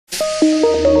Hello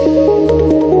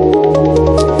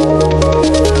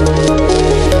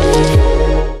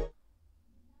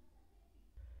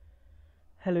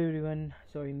everyone,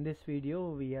 so in this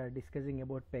video we are discussing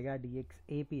about PEGA DX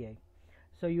API.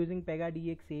 So using PEGA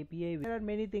DX API there are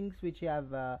many things which we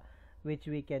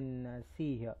can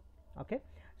see here. Okay,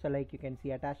 so like you can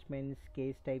see attachments,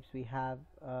 case types we have.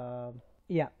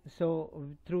 So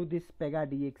through this PEGA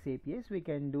DX APIs we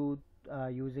can do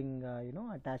using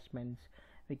attachments.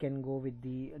 We can go with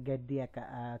the get the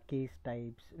case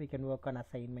types. We can work on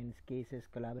assignments, cases,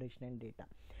 collaboration and data.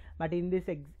 But in this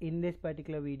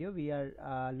particular video we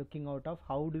are looking out of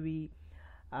how do we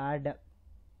add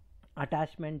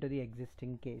attachment to the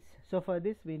existing case. So for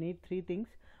this we need three things.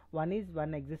 One is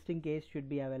one existing case should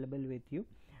be available with you,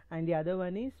 and the other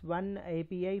one is one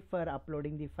API for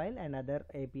uploading the file, and other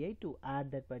API to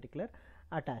add that particular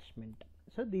attachment.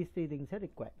 So these three things are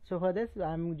required. So for this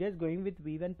I'm just going with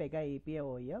V1 PEGA API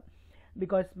over here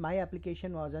because my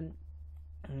application was in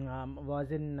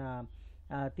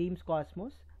Themes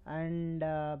Cosmos, and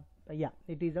yeah,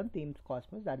 it is on Themes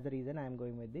Cosmos. That's the reason I am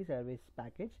going with the service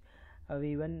package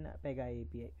V1 PEGA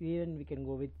API. Even we can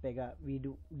go with PEGA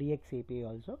DX API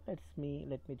also. Let me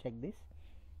check this.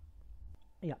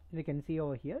 Yeah, we can see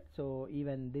over here. So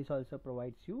even this also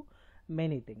provides you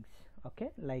many things,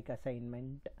 okay, like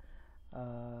assignment,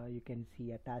 you can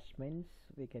see attachments,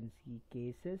 we can see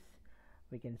cases,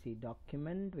 we can see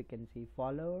document, we can see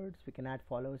followers, we can add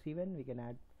followers, even we can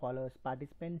add followers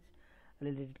participants,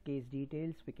 related case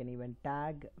details, we can even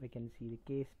tag, we can see the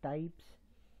case types.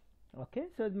 Okay,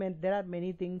 so there are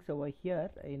many things over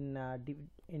here in the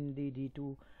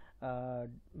V2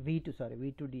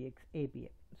 DX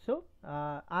API. So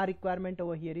our requirement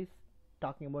over here is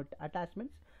talking about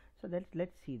attachments. So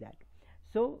let's see that.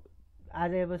 So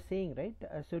as I was saying, right,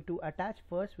 so to attach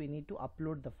first we need to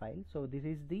upload the file. So this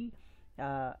is the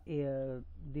URL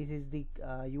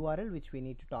which we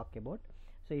need to talk about.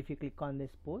 So if you click on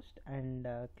this post and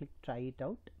click try it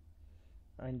out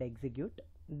and execute,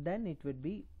 then it would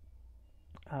be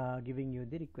giving you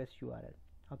the request URL.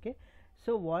 Okay,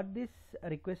 so what this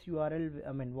request URL,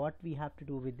 what we have to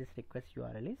do with this request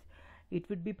URL is it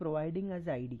would be providing us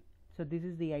ID. So this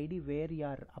is the ID where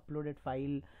your uploaded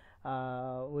file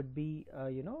would be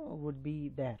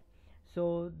there.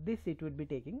 So this it would be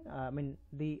taking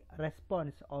the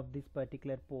response of this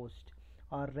particular post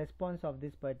or response of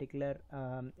this particular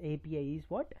API is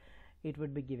what it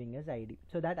would be giving us ID.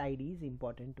 So that ID is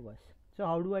important to us. So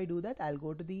how do I do that? I'll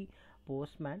go to the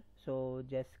postman. So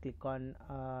just click on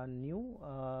new,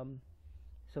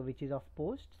 so which is of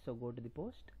post. So go to the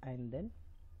post and then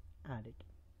add it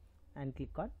and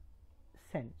click on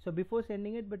send. So before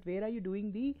sending it, but where are you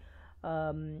doing the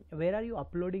where are you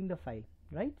uploading the file,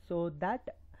 right? So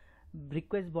that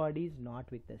request body is not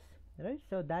with us, right?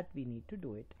 So that we need to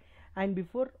do it. And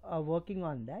before working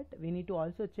on that, we need to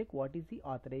also check what is the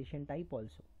authorization type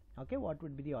also. Okay, what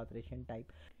would be the authorization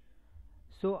type?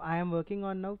 So I am working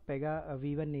on now PEGA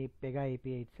V1 PEGA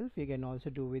API itself. You can also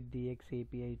do with DX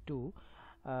API too,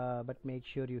 but make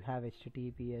sure you have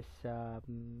HTTPS,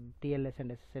 TLS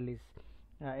and SSL is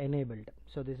enabled.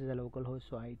 So this is a local host,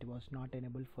 so it was not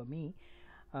enabled for me.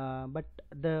 But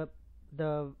the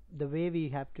way we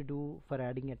have to do for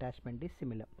adding attachment is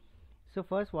similar. So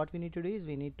first what we need to do is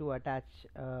we need to attach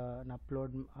and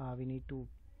upload, we need to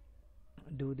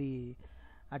do the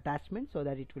attachment so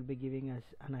that it will be giving us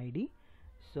an ID.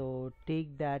 So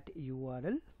take that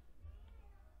URL,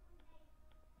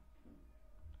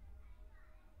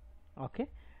 okay,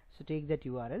 so take that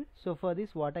URL. So for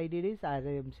this what I did is, as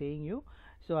I am saying you,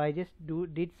 so I just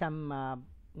did some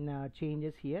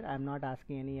changes here. I'm not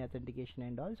asking any authentication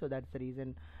and all, so that's the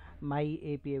reason my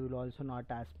API will also not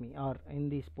ask me, or in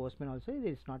this postman also it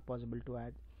is not possible to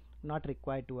add, not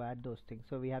required to add those things.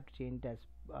 So we have to change it as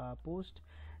post.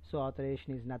 So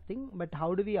authorization is nothing, but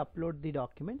how do we upload the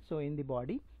document? So in the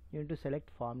body you need to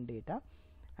select form data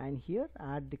and here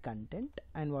add the content,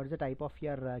 and what is the type of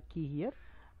your key here?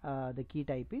 The key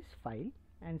type is file,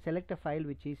 and select a file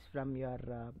which is from your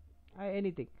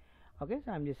anything. Okay,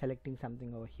 so I'm just selecting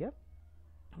something over here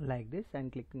like this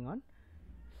and clicking on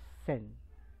send.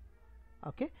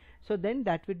 Okay, so then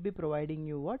that would be providing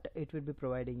you what? It will be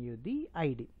providing you the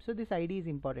ID. So this ID is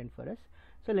important for us,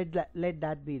 so let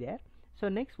that be there. So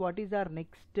next, what is our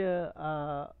next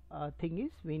thing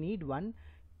is we need one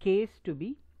case to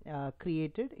be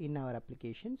created in our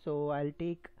application. So I'll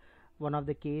take one of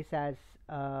the case as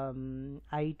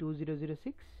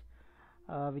I2006,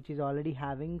 which is already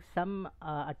having some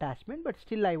attachment, but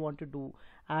still I wanted to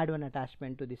add one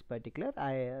attachment to this particular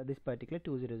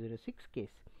 2006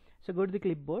 case. So go to the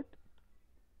clipboard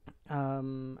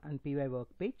and PY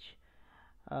workpage,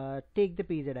 take the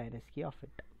PZINS key of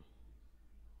it.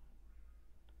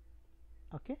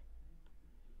 Okay,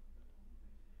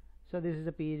 so this is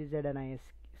the PZINS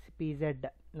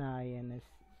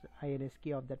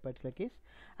key of that particular case.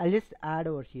 I'll just add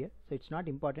over here, so it's not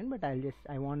important, but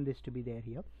I want this to be there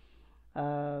here,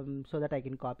 so that I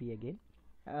can copy again.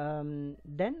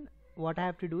 Then what I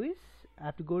have to do is I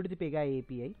have to go to the PEGA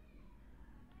API,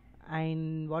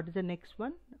 and what is the next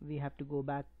one? We have to go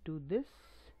back to this,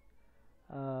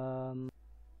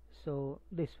 so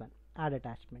this one, add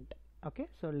attachment. Okay,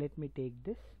 so let me take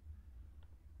this.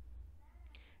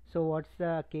 So what's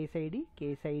the case ID?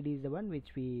 Case ID is the one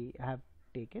which we have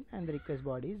taken, and the request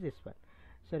body is this one.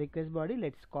 So request body,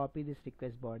 let's copy this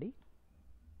request body.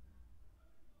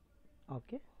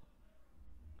 Okay,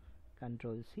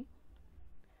 Control C,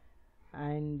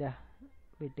 and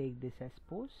we take this as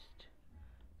post.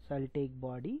 So I'll take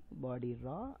body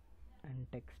raw, and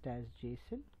text as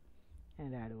JSON,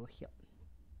 and add over here.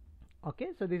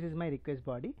 Okay, so this is my request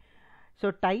body. So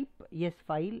type, yes,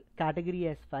 file, category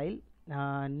as file,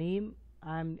 name,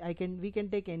 we can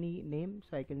take any name,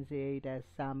 so I can say it as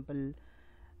sample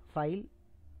file.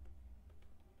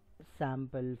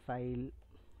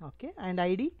 Okay, and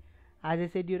ID, as I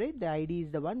said, you right, the ID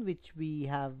is the one which we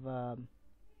have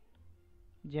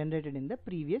generated in the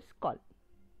previous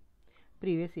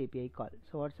API call.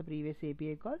 So what's the previous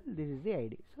API call? This is the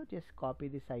ID. So just copy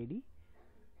this ID,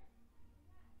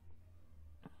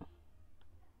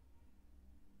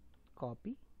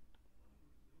 copy,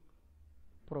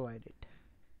 provide it.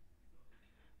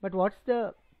 But what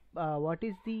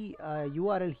is the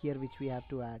URL here which we have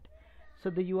to add? So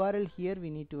the URL here we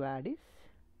need to add is,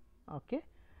 okay,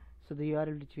 so the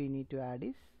URL which we need to add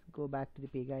is, go back to the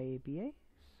PEGA API.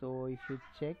 So if you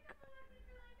check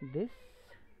this,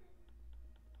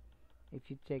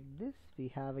 we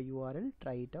have a URL,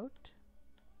 try it out.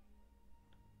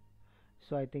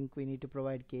 So I think we need to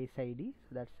provide case ID,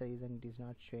 so that's the reason it is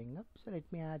not showing up. So let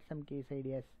me add some case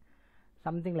ID as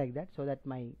something like that, so that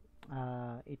my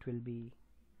it will be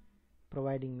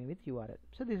providing me with URL.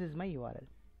 So this is my URL.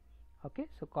 Okay,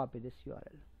 so copy this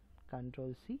URL,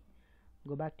 Control C,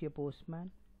 go back to your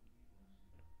Postman.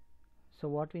 So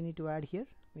what we need to add here?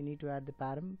 We need to add the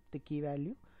param, the key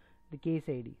value, the case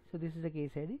ID. So this is the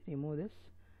case ID, remove this.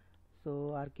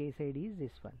 So our case ID is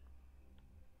this one,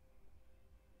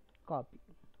 copy.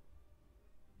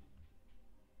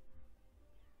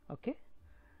 Okay,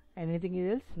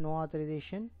 anything else? No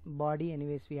authorization. Body,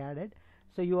 anyways we added.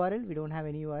 So URL, we don't have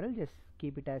any URL, just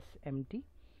keep it as empty.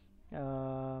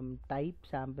 Type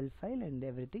sample file and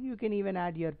everything. You can even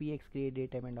add your px create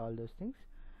datetime and all those things,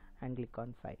 and click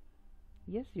on file.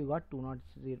 Yes, you got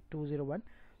 201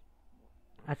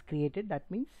 as created. That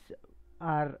means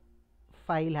our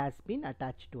file has been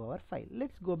attached to our file.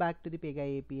 Let's go back to the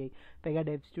PEGA API, PEGA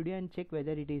Dev Studio, and check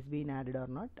whether it is been added or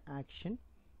not. Action,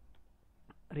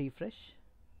 refresh.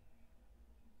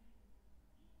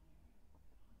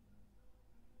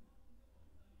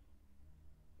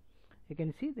 You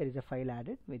can see there is a file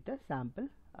added with the sample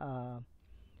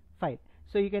file.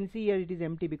 So you can see here it is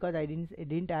empty because I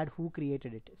didn't add who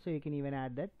created it. So you can even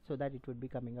add that, so that it would be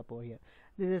coming up over here.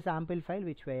 This is a sample file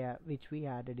which we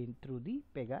added in through the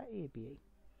PEGA API.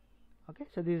 Okay,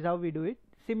 so this is how we do it.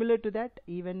 Similar to that,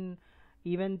 even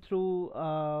through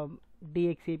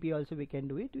DXAP also we can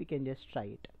do it. We can just try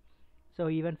it. So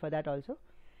even for that also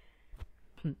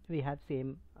we have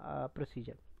same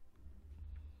procedure.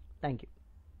 Thank you.